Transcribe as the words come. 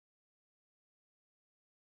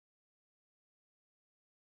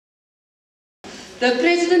the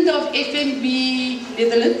president of FNB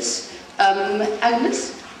Netherlands,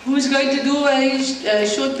 Agnes, who is going to do a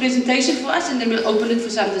short presentation for us, and then we'll open it for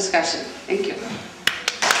some discussion. Thank you.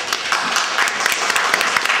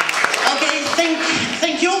 Okay,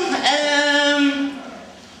 thank you.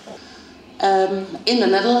 In the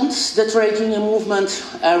Netherlands, the trade union movement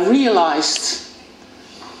realized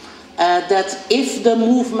that if the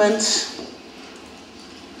movement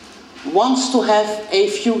wants to have a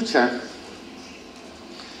future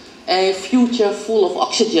full of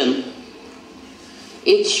oxygen,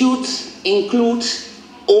 it should include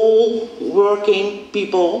all working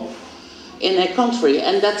people in a country,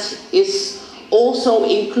 and that is also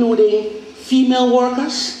including female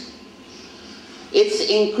workers, it's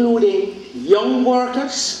including young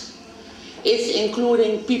workers, it's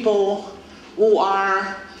including people who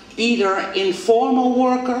are either informal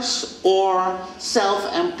workers or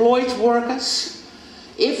self-employed workers.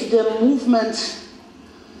 If the movement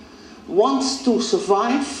wants to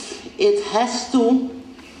survive, it has to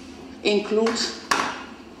include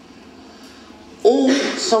all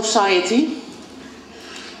society,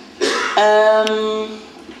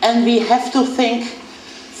 and we have to think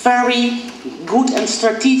very good and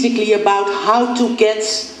strategically about how to get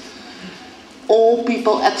all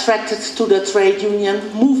people attracted to the trade union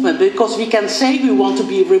movement, because we can say we want to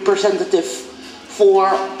be representative for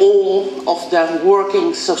all of the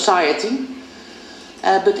working society,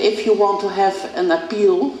 but if you want to have an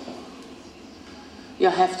appeal, you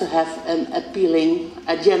have to have an appealing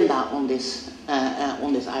agenda on this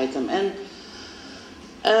item, and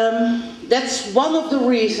that's one of the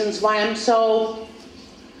reasons why I'm so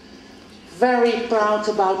very proud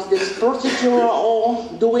about this project you're all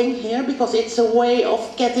doing here, because it's a way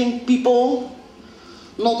of getting people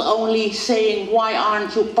not only saying why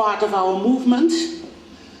aren't you part of our movement,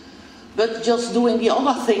 but just doing the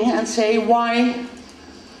other thing and say why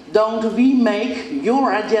don't we make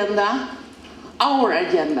your agenda our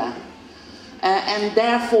agenda, and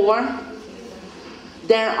therefore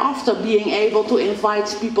thereafter being able to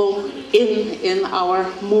invite people in our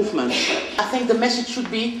movement. I think the message should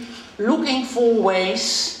be looking for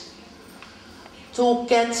ways to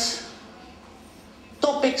get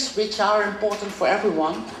topics which are important for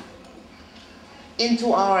everyone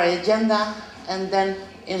into our agenda and then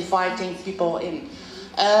inviting people in.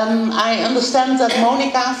 I understand that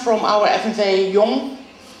Monica from our FNV Jong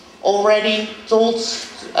already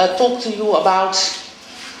talked to you about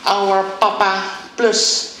our Papa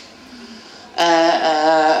Plus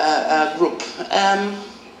group.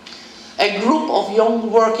 A group of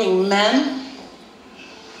young working men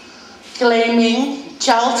claiming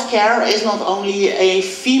childcare is not only a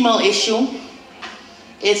female issue,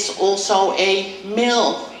 it's also a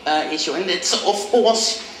male issue. And it's, of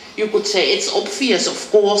course, you could say it's obvious,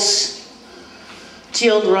 of course,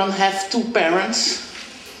 children have two parents,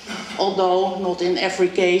 although not in every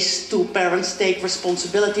case two parents take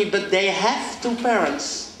responsibility, but they have two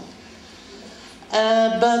parents.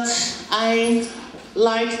 But I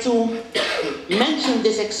like to mention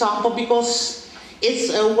this example because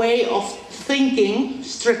it's a way of thinking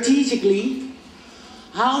strategically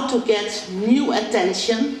how to get new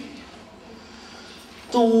attention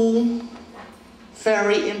to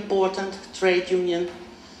very important trade union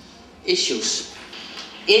issues.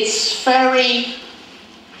 It's very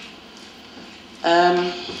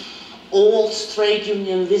old trade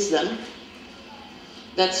union wisdom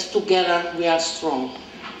that together we are strong.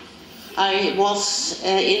 I was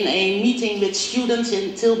in a meeting with students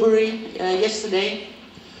in Tilbury yesterday.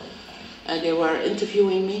 They were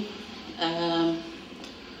interviewing me,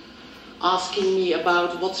 asking me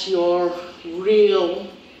about what's your real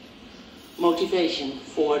motivation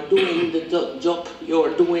for doing the job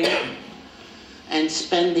you're doing and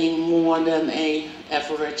spending more than an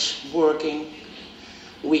average working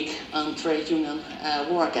week on trade union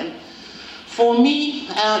work. And for me,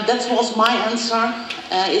 that was my answer,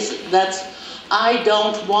 is that I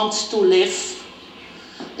don't want to live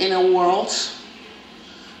in a world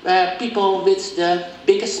where people with the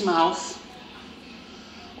biggest mouth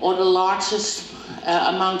or the largest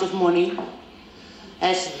amount of money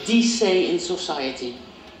has the say in society.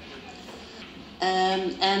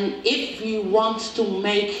 And if we want to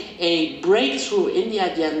make a breakthrough in the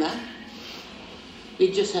agenda,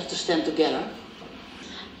 we just have to stand together.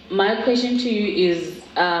 My question to you is,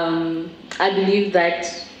 I believe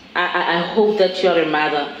that, I hope that you're a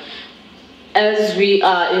mother. As we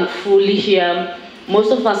are fully here,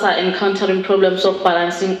 most of us are encountering problems of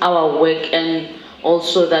balancing our work and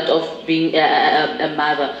also that of being a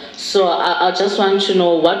mother. So I just want to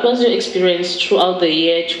know, what was your experience throughout the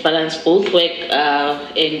year to balance both work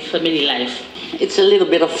and family life? it's a little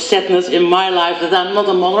bit of sadness in my life that I'm not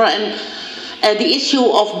a mother, and the issue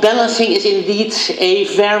of balancing is indeed a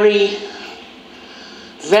very,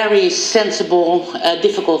 very sensible,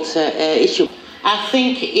 difficult issue. I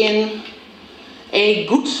think in a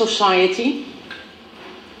good society,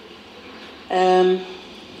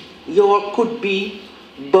 you could be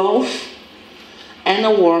both and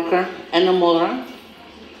a worker and a mother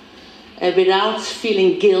without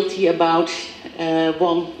feeling guilty about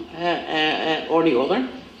one or the other.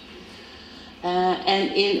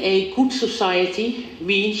 And in a good society,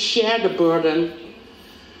 we share the burden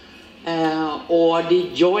or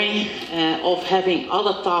the joy of having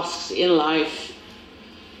other tasks in life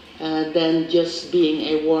than just being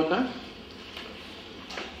a worker.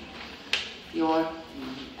 You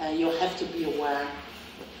have to be aware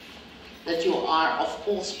that you are, of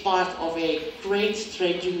course, part of a great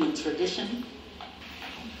trade union tradition,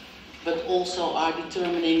 but also are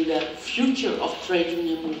determining the future of trade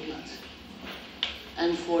union movement.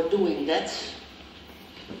 And for doing that,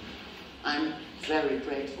 I'm very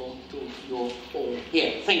grateful to you all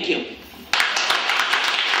here. Thank you.